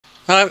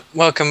Hi,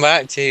 welcome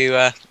back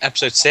to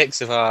episode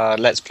 6 of our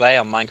Let's Play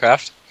on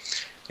Minecraft.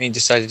 We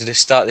decided to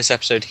start this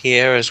episode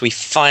here as we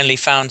finally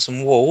found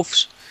some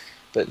wolves,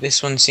 but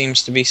this one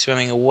seems to be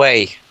swimming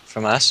away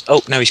from us.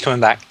 Oh, no, he's coming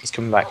back. He's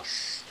coming back.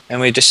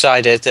 And we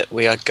decided that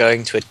we are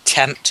going to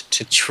attempt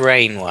to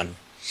train one.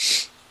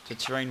 To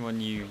train one,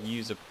 you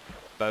use a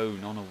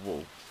bone on a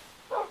wolf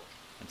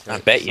until I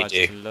it bet you decides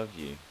do. to love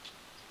you.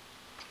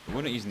 But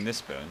we're not using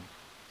this bone.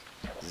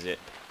 Zip.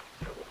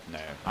 No,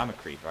 I'm a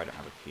creeper. I don't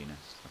have a penis.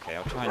 Okay,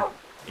 I'll try and... Are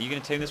you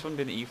going to tame this one,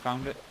 being that you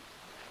found it?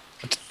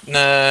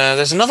 No,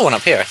 there's another one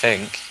up here, I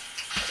think.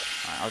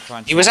 Right, I'll try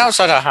and... He was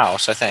outside our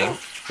house, I think.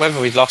 Whether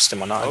we've lost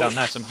him or not, I don't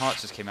know. Some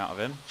hearts just came out of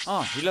him.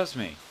 Oh, he loves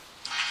me.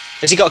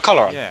 Has he got a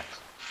collar on? Yeah.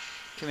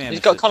 Come here,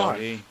 He's Mr. got a collar on.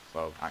 Doggy.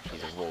 Well, actually,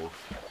 he's a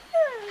wolf.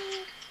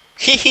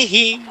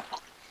 Hehehe.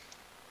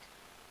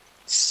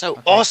 So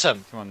Okay,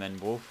 awesome. Come on then,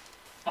 wolf.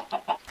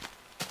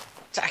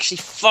 It's actually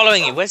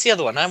following you. Where's the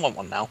other one? I want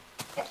one now.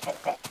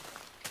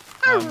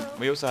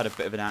 We also had a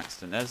bit of an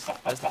accident. There's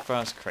the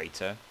first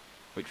crater,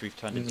 which we've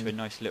turned into a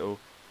nice little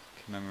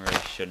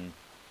commemoration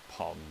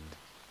pond.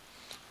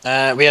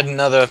 We had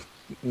another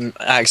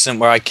accident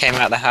where I came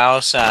out of the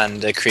house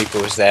and a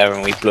creeper was there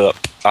and we blew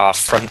up our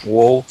front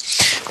wall,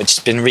 which has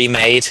been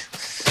remade,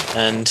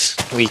 and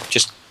we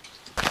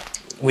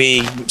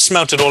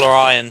smelted all our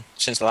iron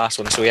since the last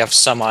one, so we have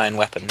some iron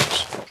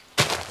weapons.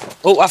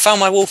 Oh, I found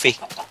my Wolfie.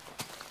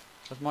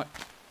 That's my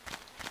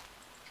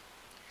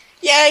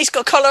Yeah, he's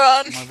got a collar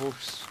on.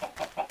 wolf's...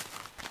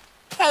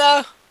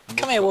 Hello. my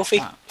Come wolf's here, got Wolfie.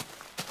 fat.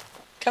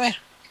 Come here.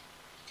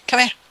 Come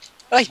here.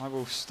 Oi, My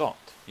wolf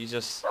stopped. You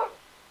just...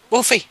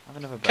 Wolfie. Have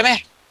another bone. Come here.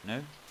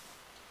 No?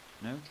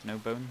 No? No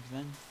bones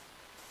then?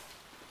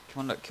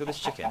 Come on, look, kill this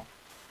chicken.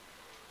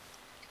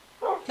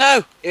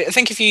 No, I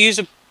think if you use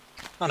a...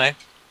 Oh no.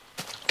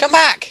 Come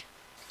back.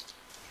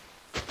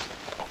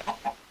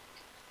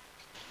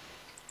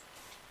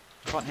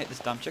 I can't hit this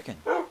damn chicken.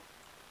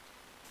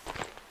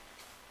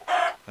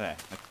 There,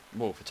 a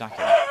wolf attacking.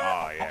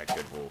 Oh yeah,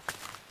 good wolf.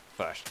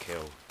 First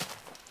kill.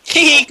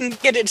 He can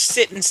get it to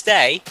sit and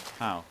stay.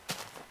 How?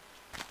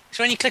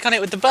 So when you click on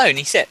it with the bone,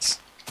 he sits.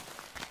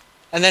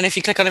 And then if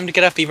you click on him to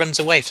get up, he runs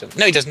away from...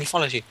 No, he doesn't. He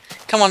follows you.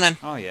 Come on, then.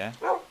 Oh yeah.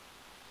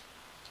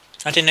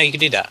 I didn't know you could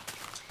do that.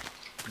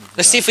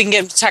 Let's see if we can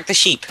get him to attack the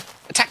sheep.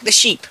 Attack the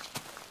sheep.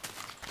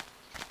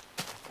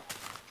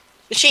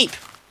 The sheep.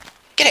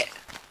 Get it.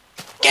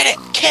 Get it.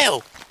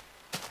 Kill.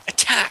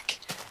 Attack.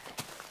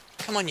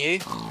 Come on, you.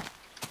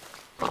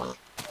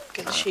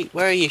 Get the sheep.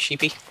 Where are you,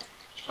 sheepy?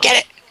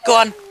 Get it. Go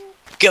on.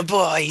 Good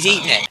boy. He's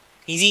eating it.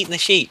 He's eating the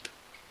sheep.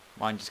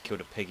 Mine just killed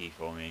a piggy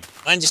for me.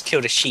 Mine just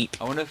killed a sheep.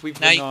 I wonder if we Now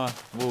bring you- our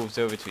wolves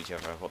over to each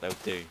other, what they'll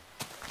do.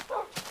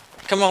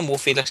 Come on,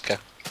 Wolfie. Let's go.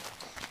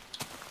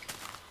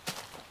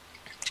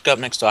 Let's go up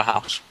next to our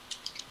house.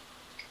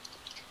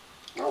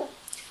 Come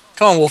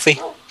on, Wolfie.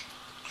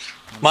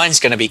 Mine's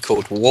going to be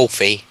called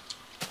Wolfie.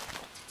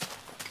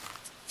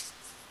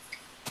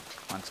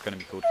 Mine's going to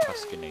be called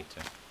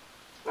Tuscanator.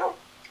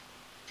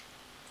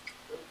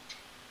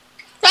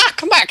 Ah,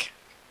 come back.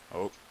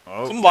 Oh,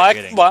 Come back,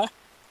 come back.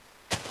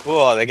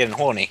 Whoa, they're getting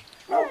horny.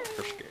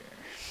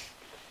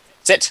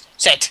 Sit,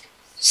 sit,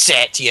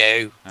 sit,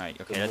 you. Alright,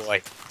 okay, Good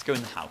boy. let's go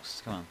in the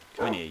house. Come on,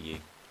 come in here, you.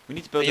 We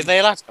need to build. Are they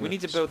allowed to come We in?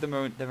 need to build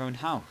their own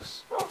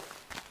house.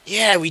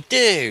 Yeah, we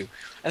do.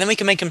 And then we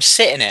can make them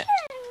sit in it.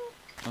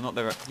 Well, not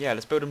their. Yeah,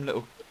 let's build them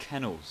little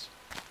kennels.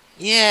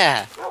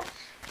 Yeah.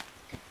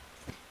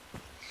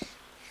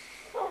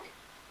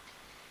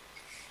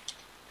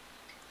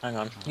 Hang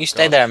on. Oh, You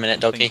stay God. there a minute,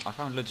 doggy. I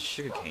found loads of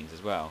sugar canes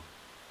as well,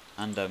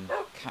 and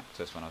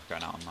cactus when I was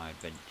going out on my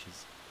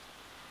adventures.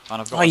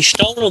 And I've got. Oh, you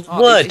stole all the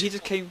Oh, wood. He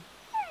just came.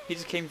 He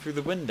just came through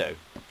the window.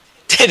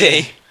 Did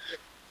he?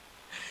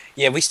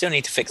 Yeah, we still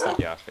need to fix that.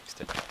 Yeah, I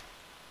fixed it.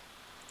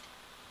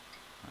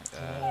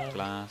 Right,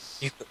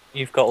 glass.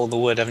 You've got all the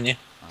wood, haven't you?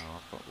 Oh,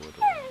 I've got wood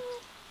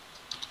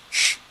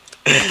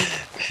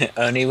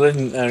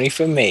already. only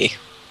for me.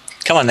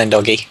 Come on then,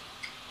 doggy.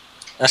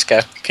 Let's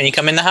go. Can you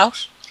come in the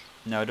house?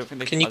 No, I don't think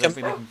they Can can. you I don't come-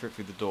 think they can fit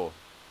through the door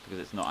because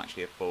it's not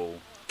actually a full.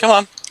 Come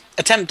on.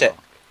 Attempt it.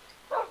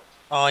 lock.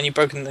 Oh, and you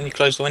broken and you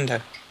closed the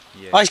window.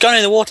 Yeah. Oh, he's gone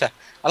in the water.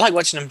 I like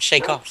watching them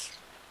shake off.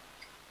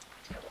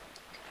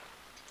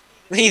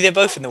 They're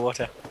both in the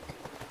water.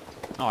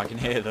 Oh, I can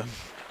hear them.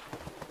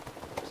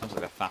 Sounds like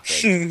they're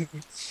fapping.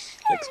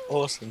 Looks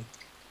awesome.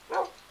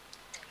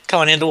 Come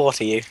on, in the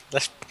water, you.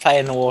 Let's play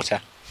in the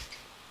water.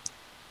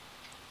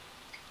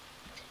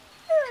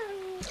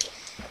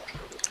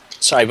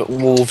 Sorry, but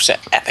wolves are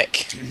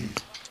epic.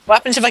 What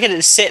happens if I get it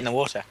to sit in the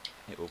water?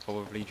 It will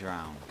probably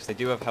drown because they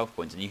do have health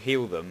points, and you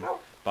heal them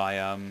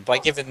by By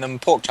giving them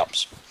pork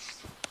chops.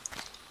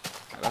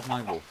 Where's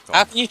my wolf How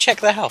gone? can you check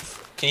their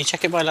health? Can you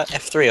check it by like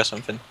F3 or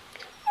something?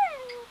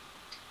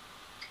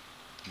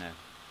 No.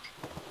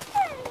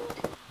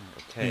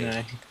 Okay.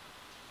 No.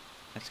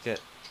 Let's get.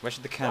 Where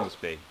should the kennels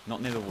be?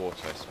 Not near the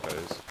water, I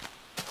suppose.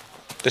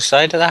 The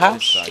side of the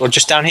house? side. Or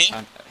just down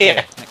here?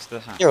 Here, next to the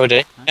house. Here or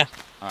do? Huh? Yeah.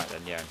 Alright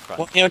then, yeah, in front.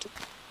 What you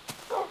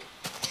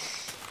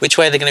Which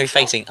way are they going to be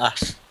facing?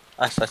 Us.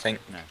 Us, I think.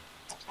 No.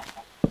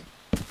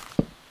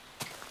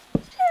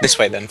 This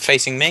way then,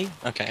 facing me?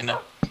 Okay, no.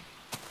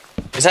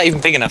 Is that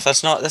even big enough?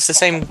 That's the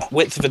same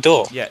width of a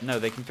door. Yeah, no,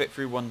 they can fit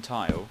through one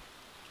tile,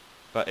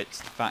 but it's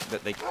the fact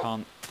that they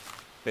can't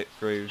fit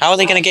through... How are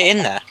they going to get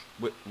in there?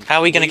 How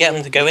are we going to get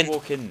them to go in?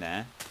 Walk in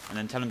there, and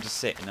then tell them to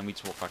sit, and then we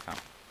just walk back out.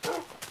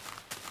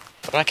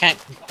 But I can't...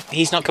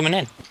 He's not coming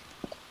in.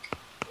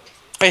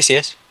 Oh, yes he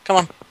is. Come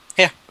on.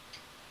 Here.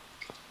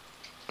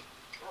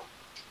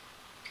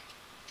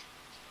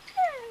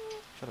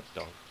 Shut up,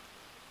 dog.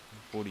 I'm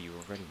bored of you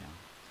already now.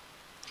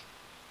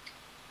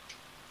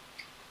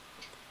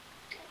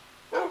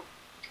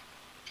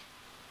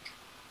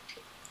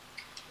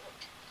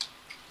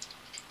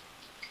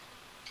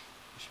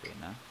 Should be in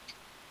there.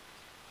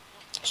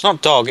 It's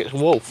not dog, it's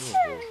wolf.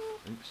 You're a wolf.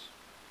 Oops.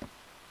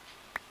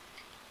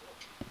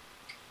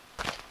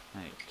 Hey,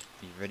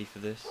 are you ready for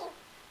this?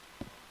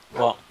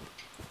 What?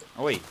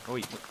 Oh wait, what are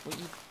you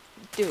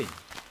doing?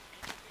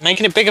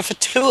 Making it bigger for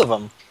two of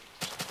them.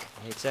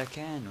 It's a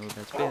candle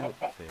that's built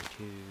for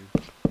two.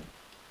 That's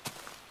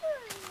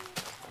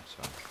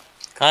fine.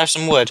 Can I have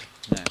some wood?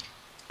 No.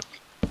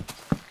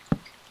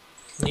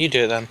 You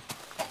do it then.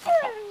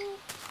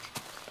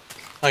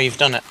 Oh, you've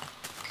done it.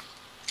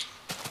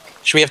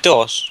 Should we have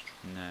doors?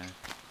 No.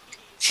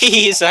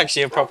 He's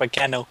actually a proper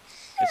kennel.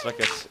 It's like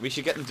we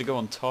should get them to go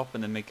on top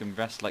and then make them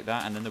rest like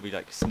that, and then they'll be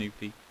like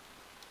Snoopy.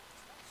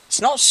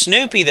 It's not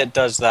Snoopy that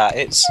does that,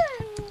 it's...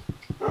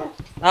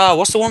 Oh,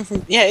 what's the one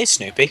from... Yeah, it's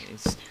Snoopy.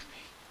 It's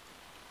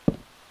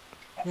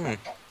Snoopy.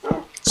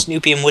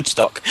 Snoopy and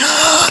Woodstock.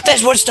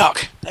 There's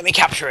Woodstock! Let me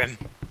capture him.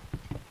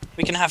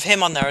 We can have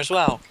him on there as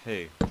well.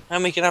 Who?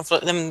 And we can have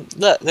them...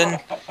 Look, then...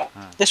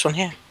 This one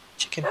here.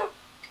 Chicken.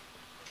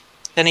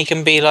 Then he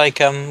can be like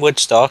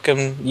Woodstock,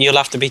 and you'll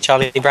have to be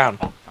Charlie Brown.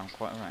 I'm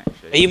quite alright,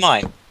 actually. Are you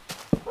mine?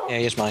 Yeah,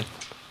 he's mine.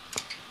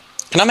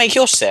 Can I make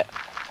yours sit?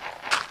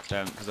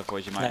 Don't, because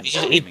otherwise you might end up he-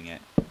 screaming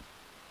it.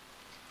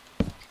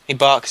 He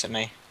barks at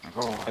me Like,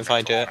 oh, if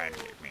I do it.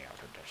 get me out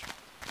of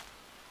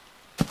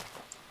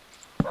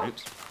this.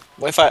 Oops.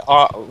 What if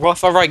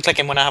I right click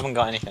him when I haven't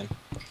got anything?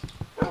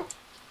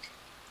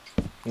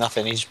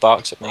 Nothing. He just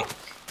barks at me.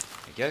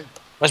 There you go.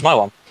 Where's my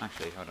one?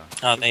 Actually, hold on.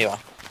 Oh, there you are.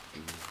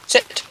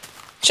 Sit.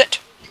 Sit.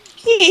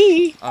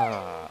 Hee.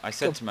 I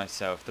said to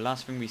myself, the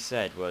last thing we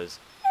said was,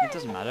 it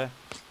doesn't matter.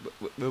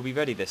 We'll be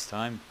ready this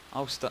time.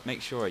 I'll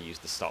make sure I use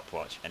the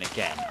stopwatch. And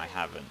again, I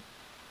haven't.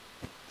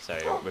 So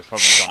we've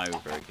probably gone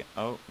over again.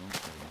 Oh, there we go.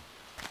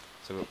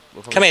 So we'll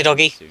probably Come here,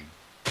 doggy. soon.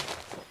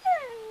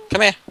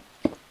 Come here.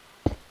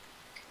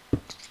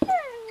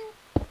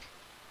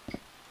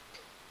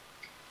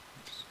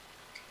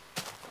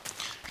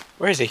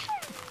 Where is he?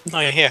 No,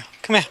 you're here.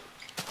 Come here.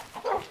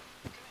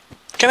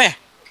 Come here.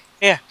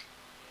 Here.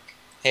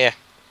 Here.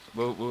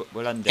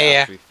 We'll end it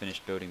Here. after we've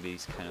finished building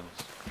these kennels.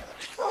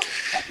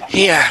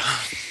 Here.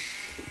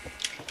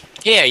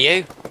 Here,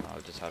 you.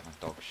 I'll just have my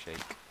dog shake.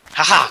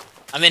 Haha!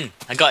 I'm in.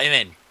 I got him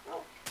in.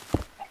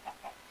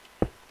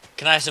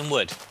 Can I have some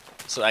wood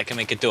so that I can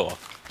make a door?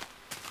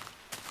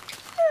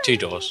 2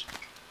 doors.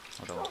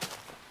 Hold on.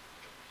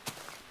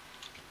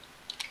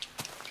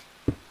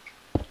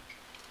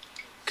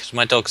 Because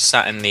my dog's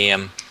sat in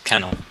the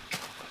kennel.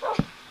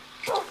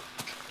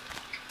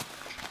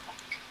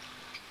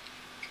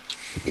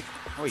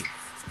 Oi!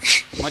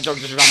 My dog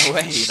just ran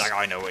away. He's like,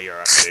 I know what you're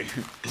up to.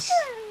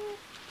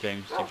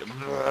 James,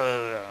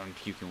 I'm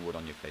puking wood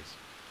on your face.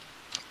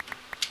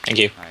 Thank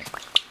you. Alright.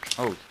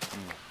 Oh,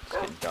 it's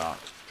getting dark.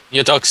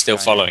 Your dog's still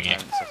following you. I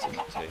haven't set him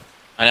up too.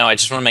 I know, I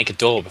just want to make a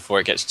door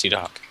before it gets too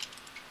dark.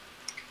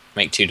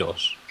 Make 2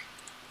 doors.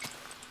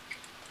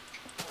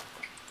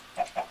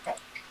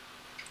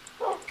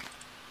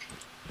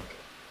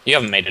 You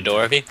haven't made a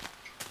door, have you?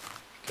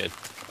 Good.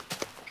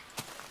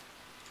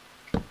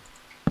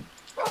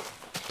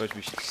 Suppose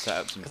we should set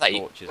up some Is that you?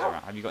 torches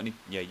around. Have you got any?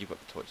 Yeah, you've got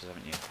the torches,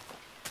 haven't you?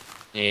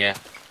 Yeah.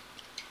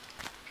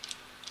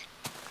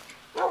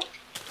 Oh,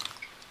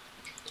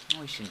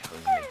 you shouldn't home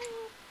me.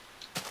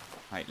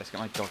 Right, let's get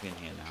my dog in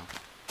here now.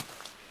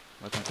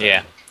 Welcome to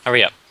Yeah.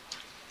 Hurry up.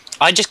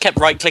 I just kept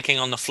right clicking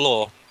on the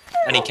floor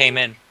and he came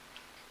in.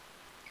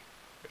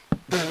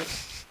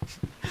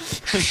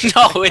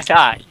 Not with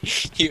that,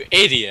 you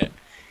idiot.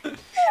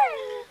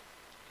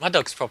 My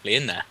dog's probably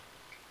in there.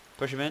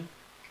 Push him in.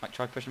 Like,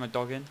 try pushing my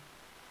dog in.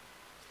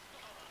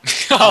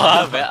 Oh,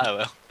 I bet I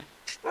will.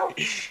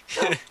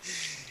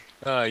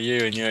 Oh,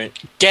 you and you.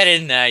 Get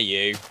in there,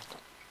 you.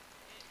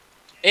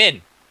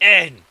 In.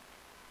 In.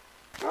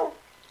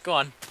 Go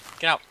on.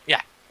 Get out.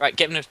 Yeah. Right,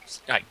 get him to...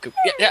 Right, go.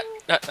 Yeah, yeah.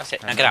 That's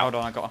it. Now get out. Hold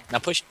on, I got him. Now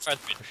push him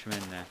further in. Push him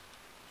in there.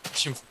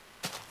 Push him.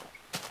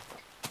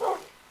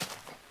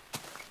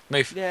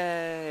 Move.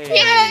 Yay!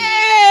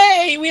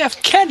 Yay! We have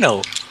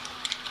kennel.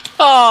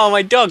 Oh,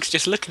 my dog's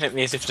just looking at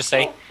me as if to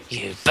say,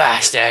 "You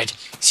bastard!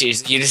 As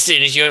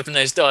soon as you open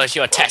those doors,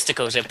 your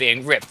testicles are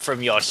being ripped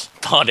from your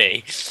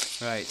body."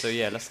 Right, so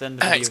yeah, let's end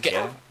the video Let's get-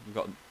 here. We've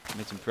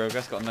made some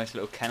progress. Got a nice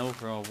little kennel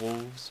for our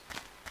wolves.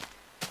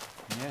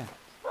 Yeah.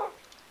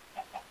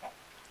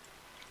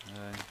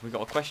 We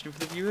got a question for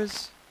the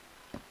viewers.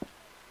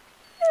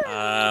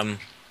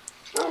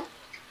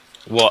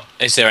 What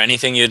is there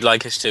anything you'd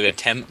like us to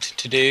attempt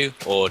to do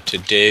or to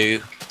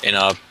do in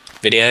our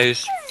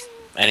videos?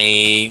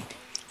 Any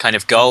kind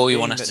of goal you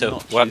want us to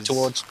work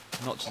towards?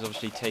 Notch is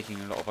obviously taking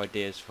a lot of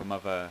ideas from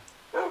other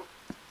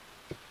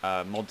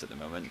mods at the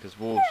moment, because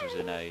Wolves was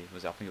in I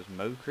think it was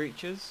Mo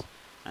Creatures,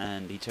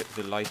 and he took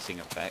the lighting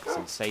effects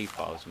and save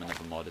files from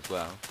another mod as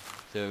well.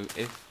 So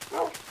if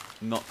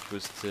Notch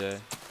was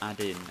to add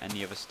in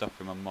any other stuff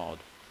from a mod,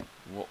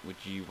 what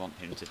would you want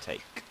him to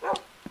take?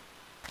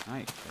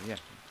 Right, so yeah.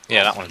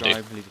 Yeah, that one would do.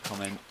 Subscribe, leave a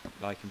comment,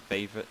 like and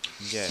favourite.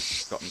 And yeah,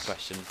 if you've got any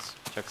questions,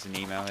 chuck us an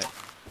email it.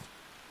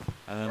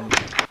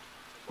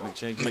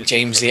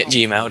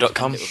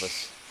 McJamesley@gmail.com.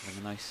 Have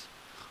a nice,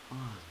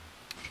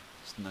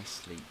 just a nice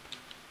sleep.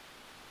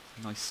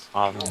 Nice.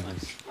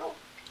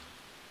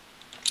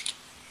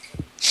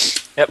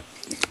 Yep.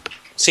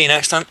 See you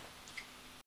next time.